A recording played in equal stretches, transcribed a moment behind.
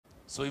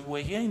So if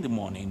we're here in the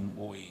morning,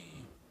 we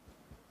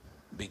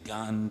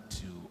began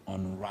to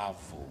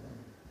unravel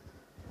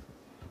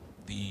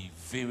the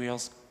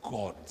various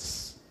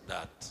gods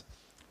that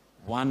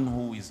one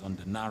who is on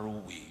the narrow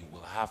way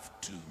will have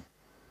to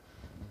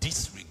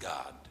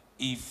disregard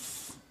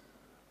if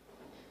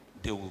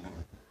they will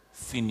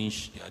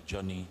finish their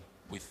journey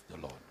with the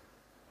Lord.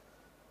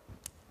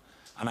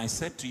 And I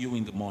said to you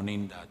in the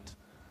morning that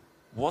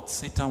what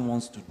Satan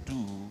wants to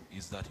do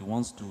is that he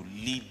wants to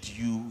lead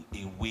you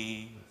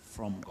away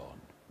from God.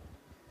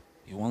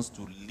 He wants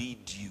to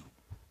lead you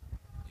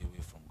away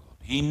from God.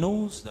 He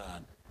knows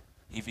that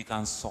if he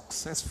can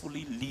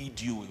successfully lead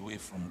you away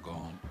from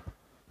God,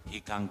 he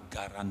can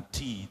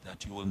guarantee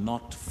that you will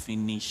not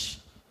finish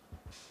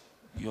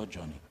your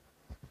journey.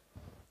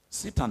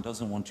 Satan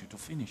doesn't want you to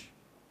finish.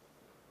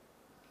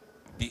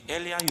 The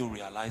earlier you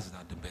realize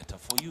that, the better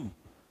for you.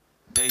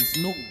 There is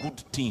no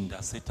good thing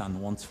that Satan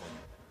wants for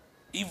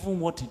you. Even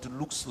what it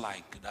looks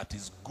like that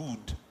is good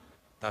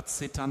that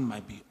Satan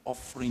might be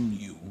offering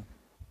you,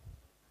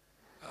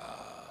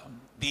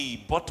 the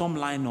bottom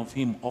line of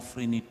him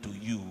offering it to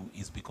you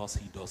is because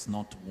he does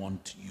not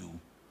want you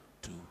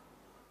to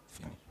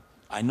finish.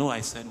 I know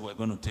I said we're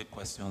going to take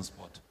questions,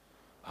 but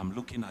I'm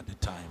looking at the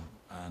time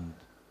and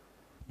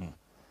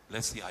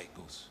let's see how it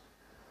goes.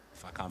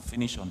 If I can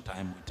finish on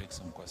time, we'll take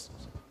some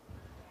questions.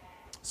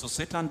 So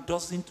Satan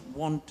doesn't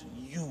want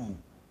you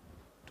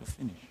to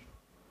finish.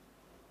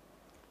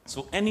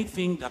 So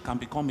anything that can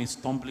become a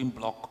stumbling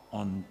block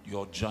on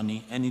your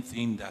journey,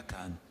 anything that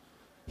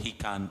he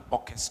can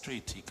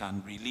orchestrate, he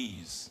can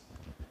release,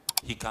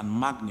 he can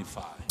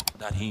magnify,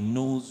 that he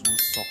knows will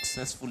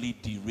successfully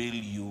derail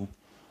you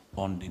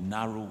on the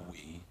narrow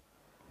way,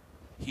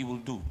 he will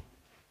do.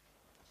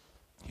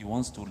 He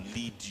wants to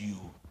lead you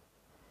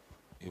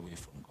away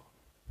from God.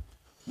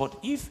 But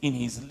if in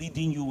his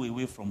leading you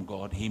away from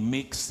God, he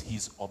makes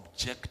his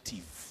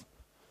objective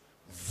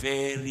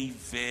very,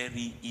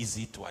 very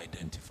easy to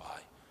identify,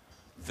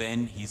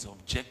 then his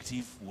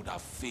objective would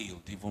have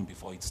failed even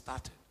before it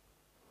started.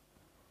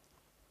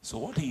 So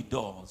what he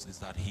does is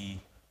that he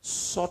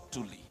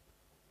subtly,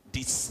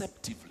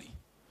 deceptively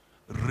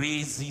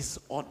raises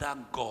other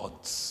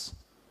gods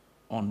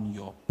on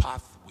your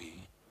pathway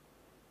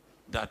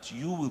that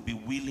you will be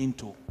willing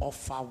to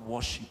offer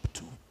worship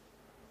to,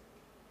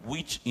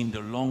 which in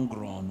the long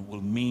run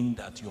will mean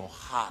that your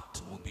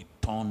heart will be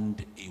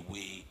turned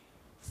away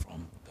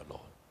from the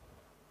Lord.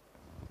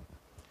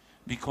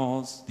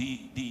 Because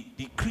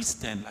the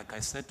Christian, like I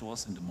said to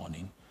us in the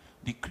morning,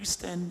 the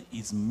Christian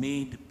is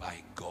made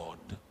by God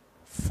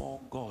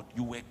for God.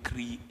 You were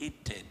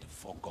created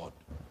for God.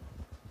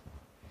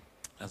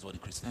 That's what the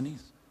Christian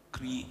is.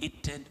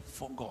 Created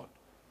for God.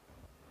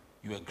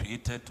 You were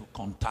created to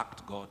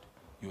contact God.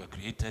 You were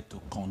created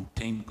to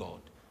contain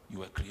God. You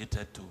were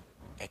created to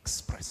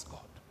express God.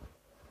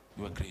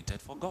 You were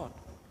created for God.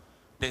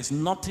 There's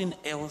nothing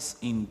else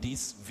in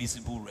this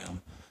visible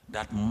realm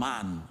that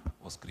man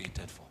was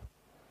created for.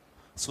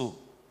 So,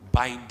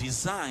 by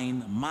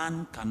design,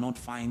 man cannot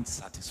find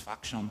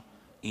satisfaction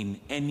in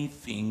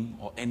anything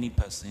or any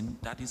person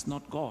that is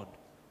not God.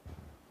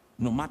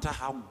 No matter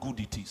how good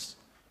it is,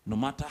 no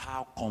matter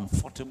how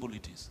comfortable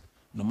it is,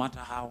 no matter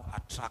how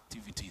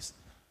attractive it is,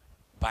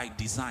 by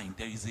design,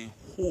 there is a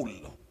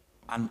hole,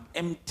 an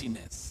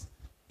emptiness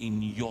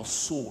in your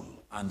soul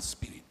and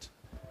spirit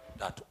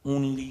that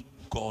only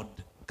God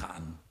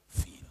can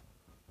fill.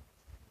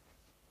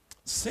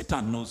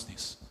 Satan knows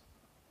this.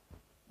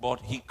 But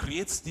he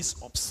creates these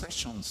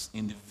obsessions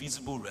in the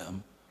visible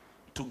realm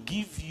to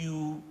give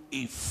you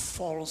a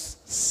false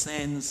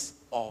sense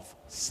of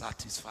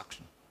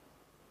satisfaction.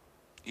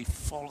 A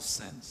false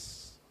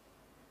sense.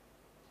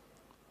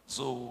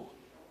 So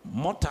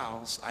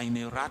mortals are in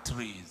a rat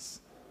race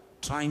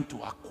trying to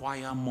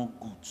acquire more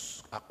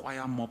goods,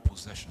 acquire more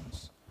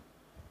possessions,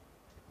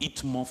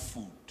 eat more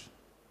food,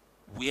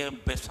 wear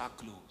better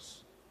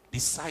clothes. The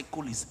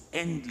cycle is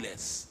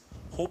endless,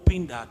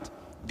 hoping that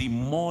the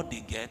more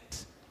they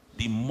get,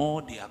 the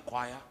more they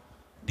acquire,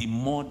 the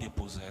more they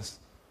possess,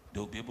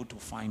 they'll be able to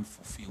find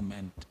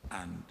fulfillment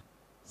and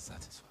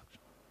satisfaction.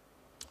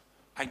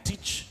 I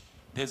teach,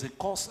 there's a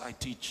course I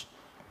teach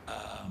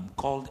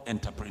called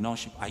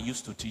Entrepreneurship. I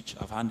used to teach,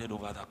 I've handed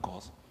over that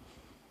course.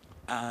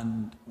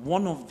 And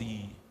one of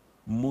the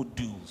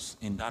modules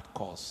in that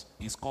course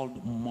is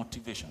called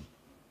motivation.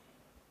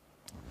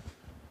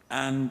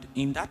 And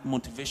in that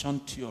motivation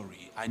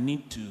theory, I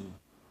need to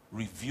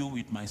review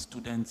with my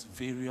students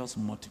various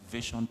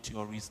motivation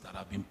theories that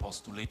have been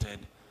postulated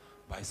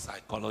by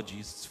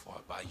psychologists,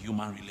 by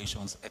human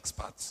relations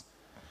experts.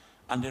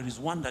 And there is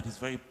one that is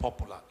very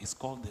popular. It's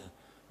called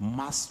the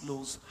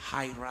Maslow's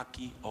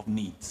hierarchy of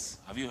needs.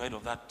 Have you heard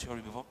of that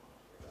theory before?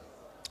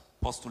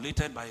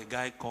 Postulated by a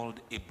guy called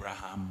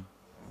Abraham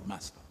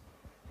Maslow.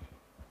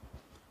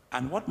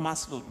 And what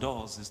Maslow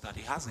does is that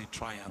he has a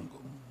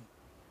triangle.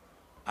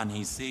 And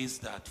he says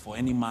that for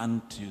any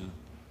man to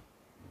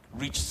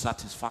reach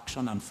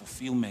satisfaction and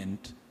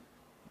fulfillment,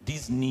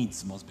 these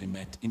needs must be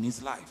met in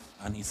his life.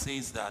 And he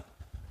says that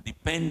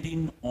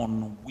depending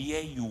on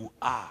where you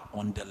are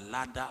on the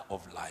ladder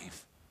of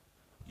life,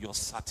 your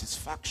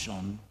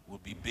satisfaction will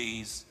be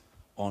based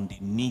on the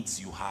needs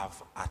you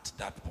have at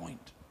that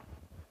point.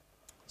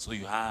 So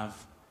you have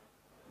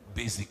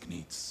basic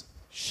needs,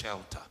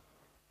 shelter,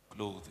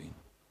 clothing,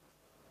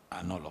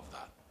 and all of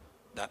that.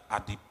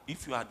 That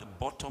if you are at the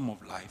bottom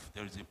of life,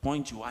 there is a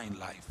point you are in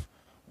life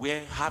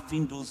where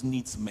having those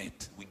needs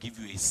met will give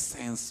you a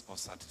sense of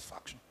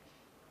satisfaction.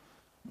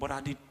 But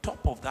at the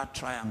top of that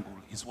triangle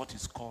is what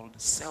is called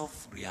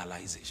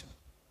self-realization.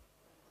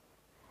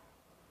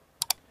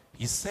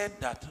 He said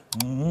that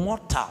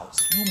mortals,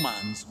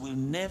 humans, will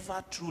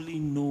never truly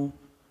know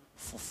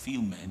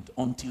fulfillment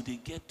until they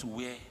get to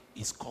where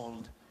it's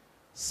called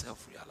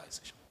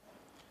self-realization.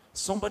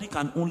 Somebody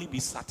can only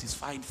be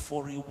satisfied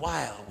for a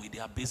while with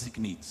their basic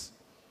needs.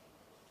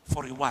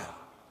 For a while.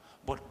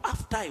 But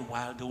after a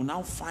while, they will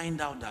now find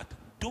out that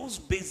those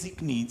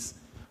basic needs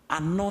are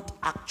not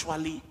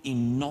actually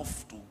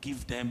enough to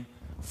give them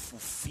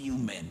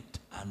fulfillment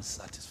and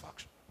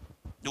satisfaction.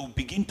 They will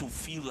begin to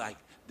feel like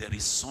there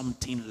is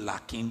something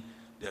lacking,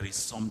 there is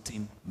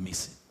something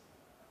missing.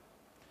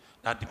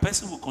 That the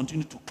person will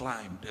continue to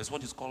climb. There's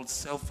what is called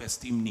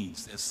self-esteem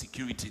needs, there's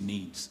security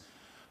needs.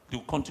 They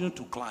will continue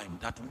to climb.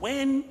 That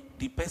when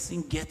the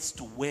person gets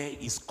to where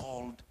it's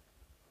called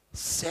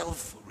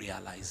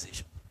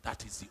self-realization,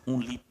 that is the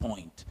only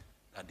point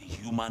that the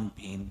human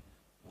being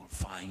will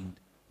find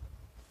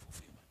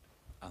fulfillment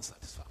and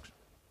satisfaction.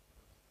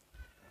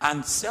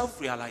 And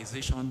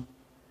self-realization,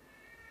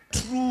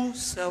 true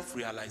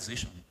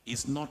self-realization,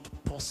 is not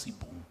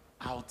possible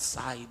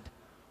outside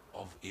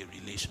of a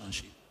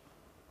relationship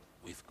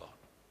with God.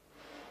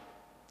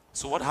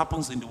 So what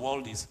happens in the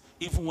world is,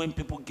 even when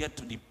people get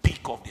to the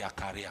peak of their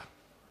career,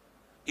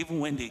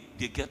 even when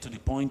they get to the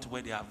point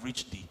where they have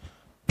reached the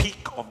peak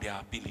of their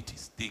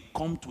abilities, they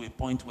come to a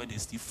point where they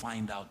still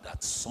find out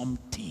that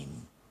something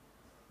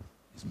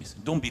is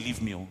missing. Don't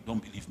believe me,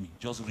 don't believe me.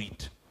 Just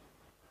read.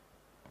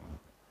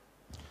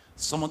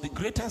 Some of the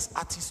greatest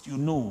artists you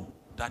know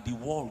that the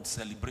world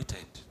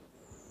celebrated,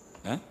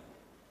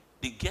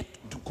 they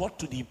got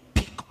to the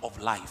peak of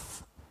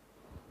life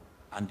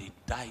and they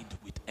died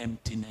with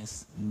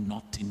emptiness,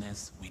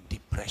 nothingness, with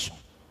depression.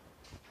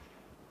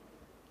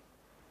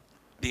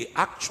 They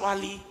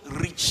actually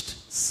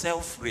reached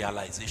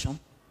self-realization.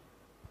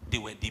 They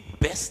were the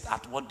best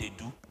at what they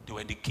do. They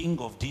were the king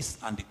of this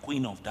and the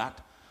queen of that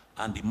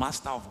and the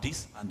master of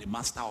this and the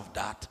master of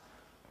that.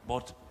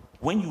 But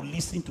when you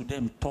listen to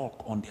them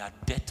talk on their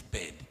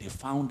deathbed, they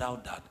found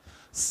out that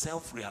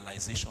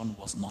self-realization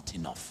was not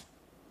enough.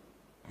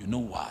 You know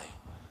why?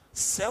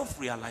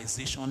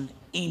 Self-realization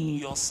in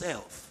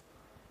yourself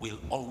will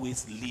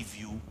always leave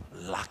you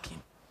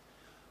lacking.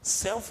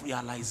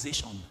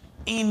 Self-realization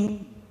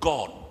in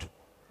God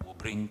will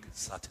bring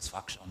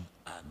satisfaction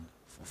and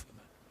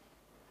fulfillment.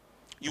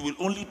 You will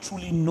only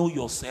truly know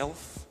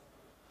yourself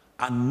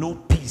and know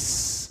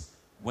peace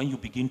when you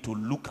begin to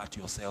look at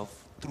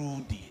yourself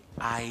through the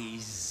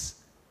eyes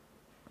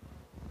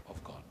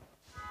of God.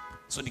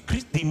 So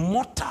the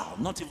mortal,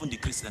 not even the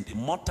Christian, the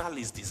mortal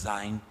is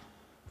designed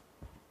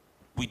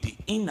with the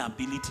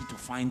inability to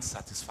find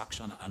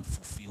satisfaction and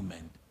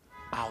fulfillment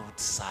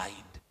outside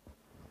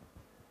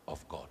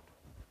of God.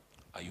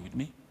 Are you with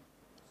me?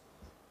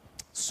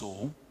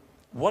 So,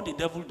 what the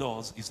devil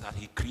does is that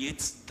he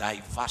creates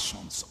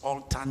diversions,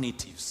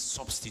 alternatives,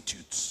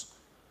 substitutes,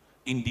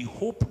 in the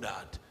hope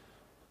that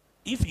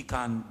if he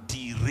can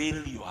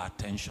derail your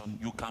attention,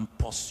 you can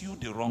pursue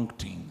the wrong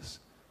things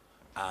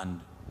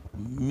and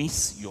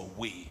miss your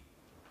way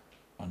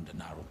on the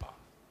narrow path.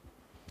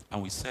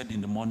 And we said in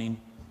the morning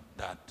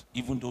that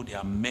even though there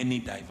are many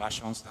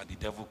diversions that the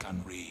devil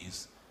can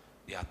raise,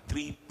 there are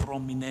three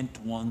prominent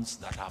ones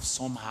that have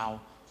somehow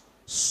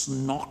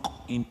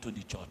snuck into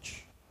the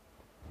church.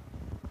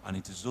 And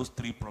it is those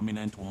three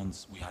prominent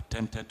ones we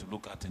attempted to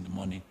look at in the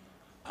morning,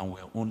 and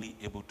we're only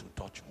able to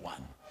touch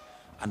one.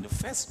 And the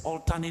first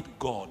alternate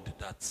God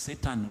that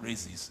Satan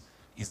raises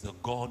is the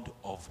God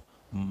of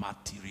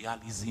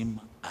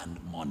materialism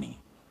and money.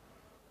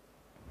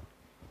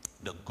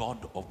 The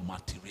God of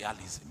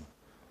materialism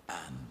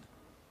and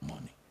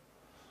money.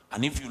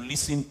 And if you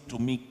listen to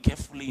me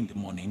carefully in the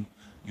morning,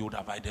 you would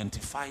have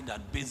identified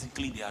that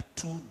basically there are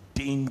two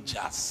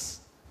dangers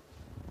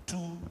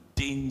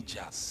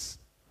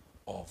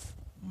of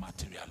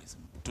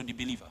materialism to the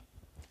believer.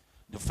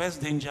 The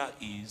first danger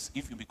is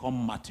if you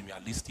become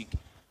materialistic.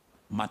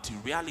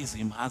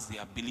 Materialism has the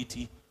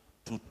ability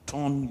to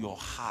turn your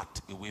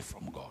heart away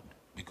from God,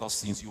 because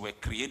since you were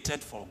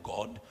created for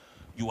God,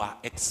 you are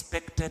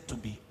expected to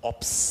be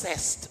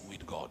obsessed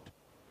with God.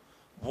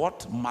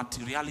 What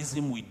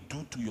materialism will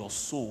do to your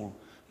soul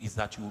is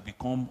that you will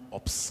become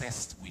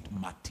obsessed with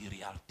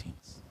material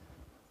things.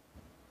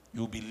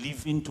 You'll be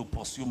living to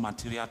pursue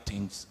material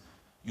things.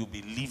 You'll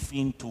be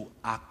living to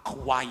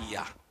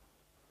acquire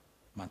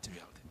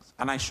material things.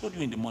 And I showed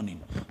you in the morning,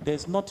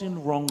 there's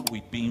nothing wrong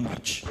with being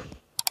rich.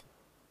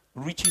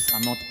 Riches are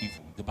not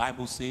evil. The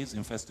Bible says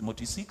in 1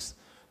 Timothy 6,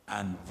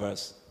 and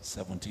verse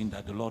 17,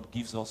 that the Lord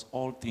gives us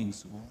all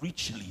things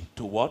richly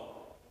to what?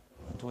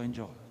 To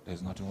enjoy.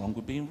 There's nothing wrong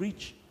with being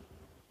rich.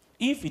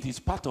 If it is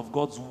part of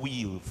God's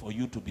will for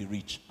you to be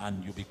rich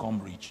and you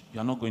become rich,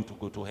 you're not going to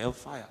go to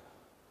hellfire.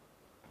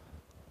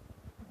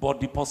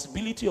 But the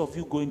possibility of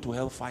you going to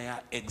hellfire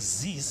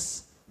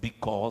exists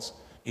because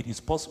it is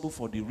possible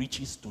for the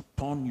riches to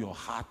turn your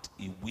heart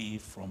away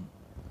from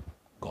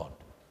God,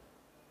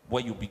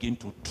 where you begin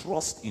to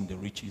trust in the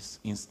riches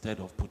instead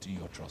of putting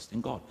your trust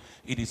in God.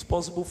 It is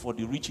possible for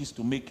the riches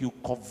to make you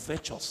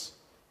covetous,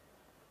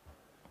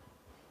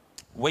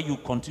 where you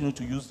continue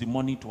to use the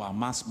money to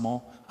amass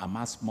more,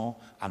 amass more,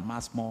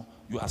 amass more.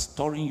 You are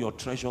storing your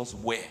treasures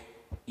where?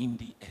 In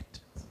the earth,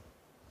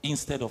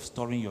 instead of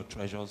storing your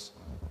treasures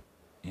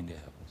in the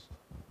heavens.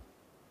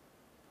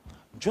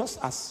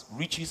 Just as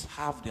riches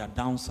have their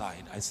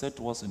downside, I said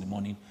to us in the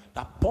morning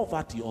that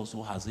poverty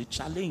also has a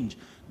challenge.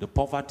 The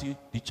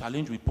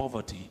challenge with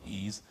poverty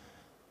is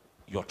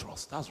your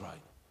trust. That's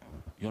right.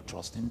 Your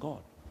trust in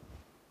God.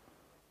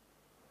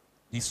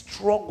 The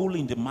struggle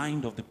in the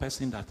mind of the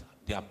person that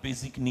their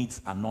basic needs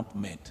are not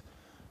met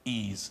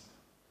is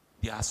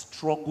their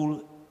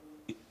struggle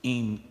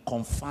in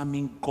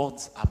confirming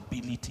God's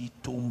ability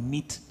to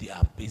meet their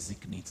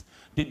basic needs.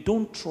 They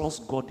don't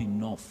trust God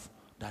enough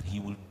that he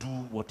will do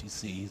what he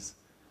says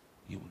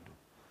he will do.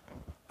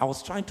 I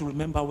was trying to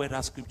remember where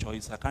that scripture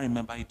is. I can't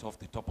remember it off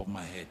the top of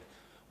my head.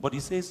 But he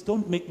says,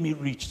 don't make me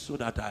rich so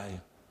that I...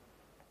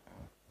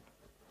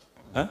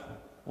 Huh?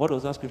 What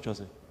does that scripture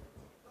say?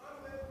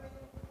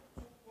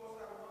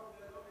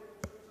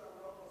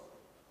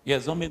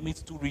 Yes, don't make me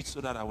too rich so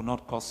that I will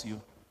not curse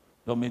you.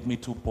 Don't make me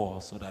too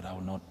poor so that I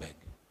will not beg.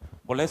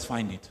 But let's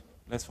find it.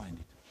 Let's find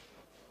it.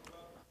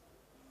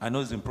 I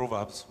know it's in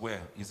Proverbs.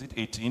 Where? Is it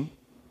 18?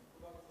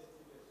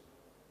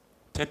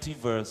 30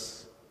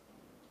 verse.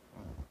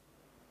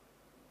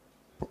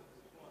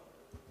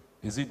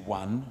 Is it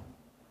 1?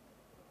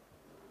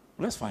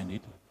 Let's find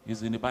it.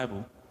 It's in the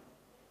Bible.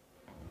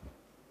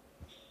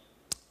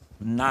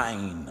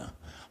 9.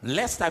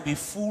 Lest I be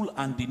fool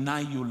and deny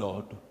you,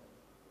 Lord,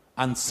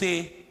 and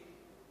say,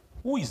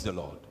 who is the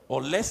Lord?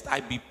 Or lest I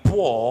be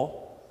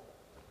poor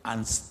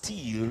and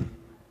steal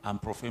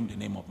and profane the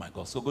name of my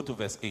God. So go to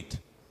verse 8.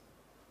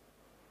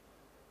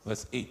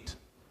 Verse 8.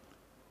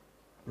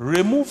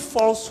 Remove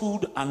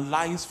falsehood and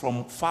lies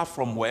from far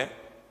from where?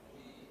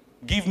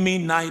 Give me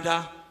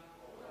neither.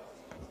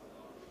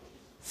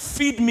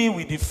 Feed me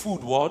with the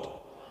food,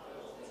 what?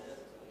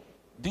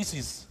 This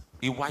is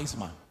a wise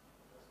man.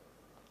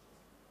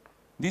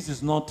 This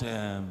is not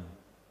a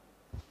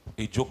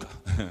joker.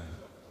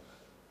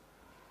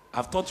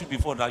 I've taught you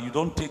before that you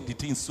don't take the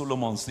things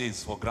Solomon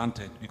says for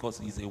granted because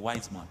he's a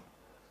wise man.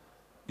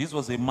 This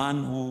was a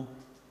man who,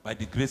 by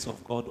the grace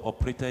of God,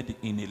 operated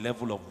in a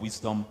level of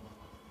wisdom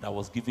that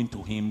was given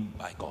to him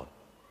by God.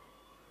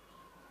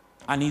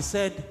 And he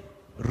said,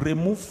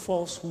 remove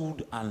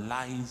falsehood and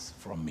lies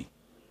from me.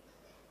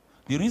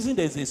 The reason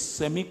there's a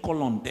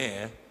semicolon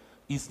there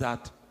is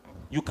that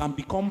you can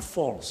become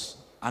false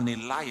and a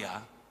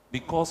liar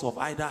because of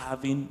either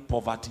having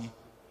poverty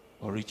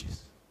or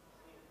riches.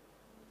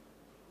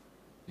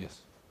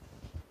 Yes.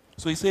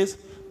 So he says,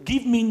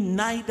 give me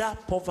neither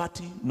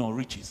poverty nor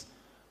riches.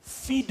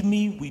 Feed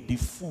me with the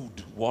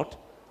food. What?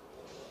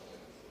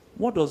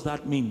 What does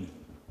that mean?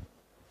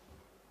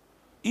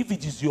 If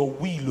it is your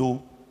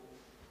will,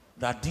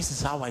 that this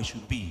is how I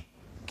should be,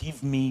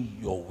 give me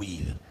your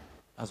will.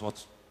 That's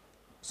what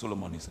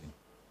Solomon is saying.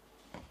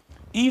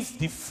 If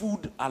the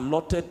food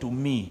allotted to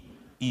me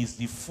is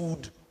the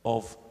food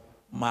of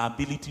my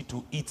ability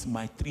to eat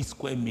my 3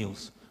 square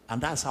meals,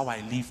 and that's how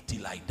I live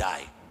till I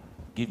die,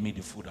 give me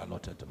the food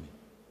allotted to me.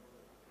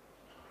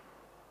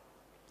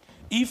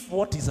 If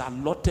what is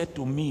allotted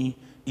to me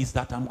is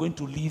that I'm going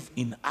to live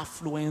in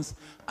affluence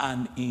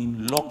and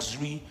in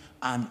luxury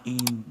and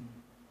in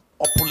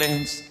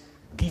opulence,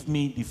 give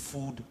me the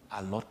food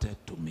allotted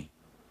to me.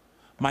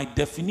 My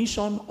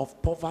definition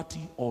of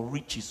poverty or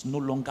riches no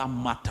longer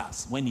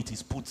matters when it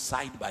is put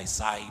side by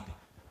side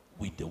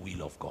with the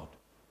will of God.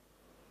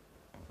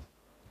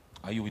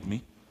 Are you with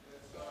me?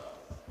 Yes,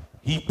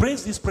 he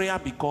prays this prayer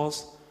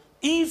because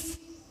if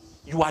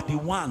you are the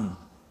one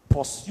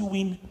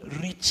pursuing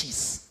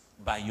riches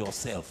by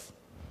yourself,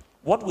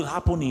 what will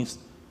happen is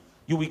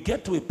you will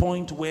get to a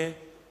point where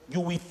you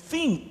will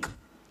think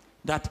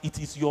that it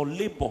is your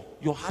labor,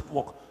 your hard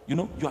work. You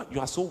know, you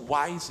are so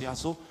wise, you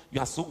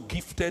are so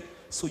gifted,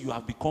 so you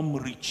have become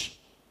rich.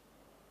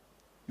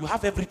 You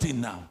have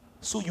everything now.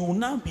 So you will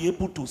now be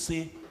able to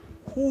say,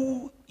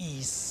 who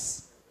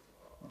is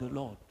the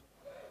Lord?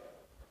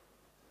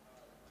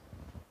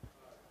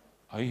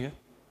 Are you here?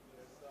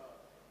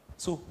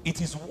 So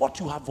it is what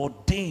you have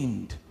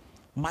ordained,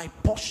 my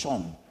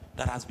portion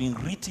that has been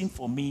written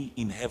for me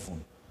in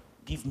heaven.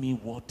 Give me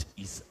what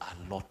is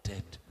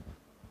allotted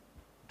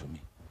to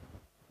me.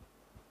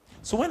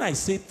 So when I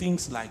say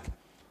things like,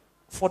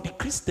 for the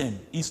Christian,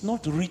 it's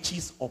not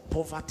riches or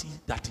poverty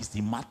that is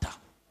the matter.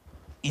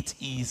 It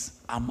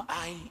is, am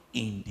I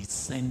in the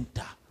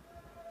center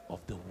of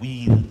the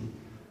will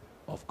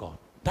of God?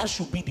 That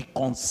should be the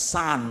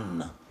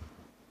concern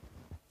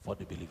for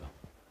the believer.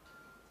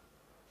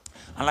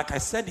 And like I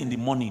said in the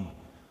morning,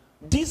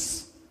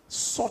 this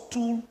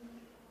subtle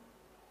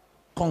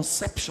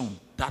conception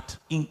that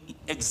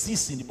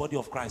exists in the body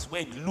of Christ,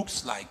 where it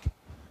looks like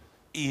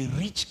a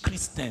rich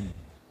Christian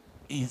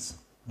is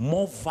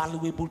more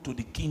valuable to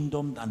the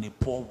kingdom than a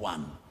poor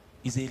one,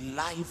 is a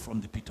lie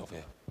from the pit of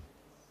hell.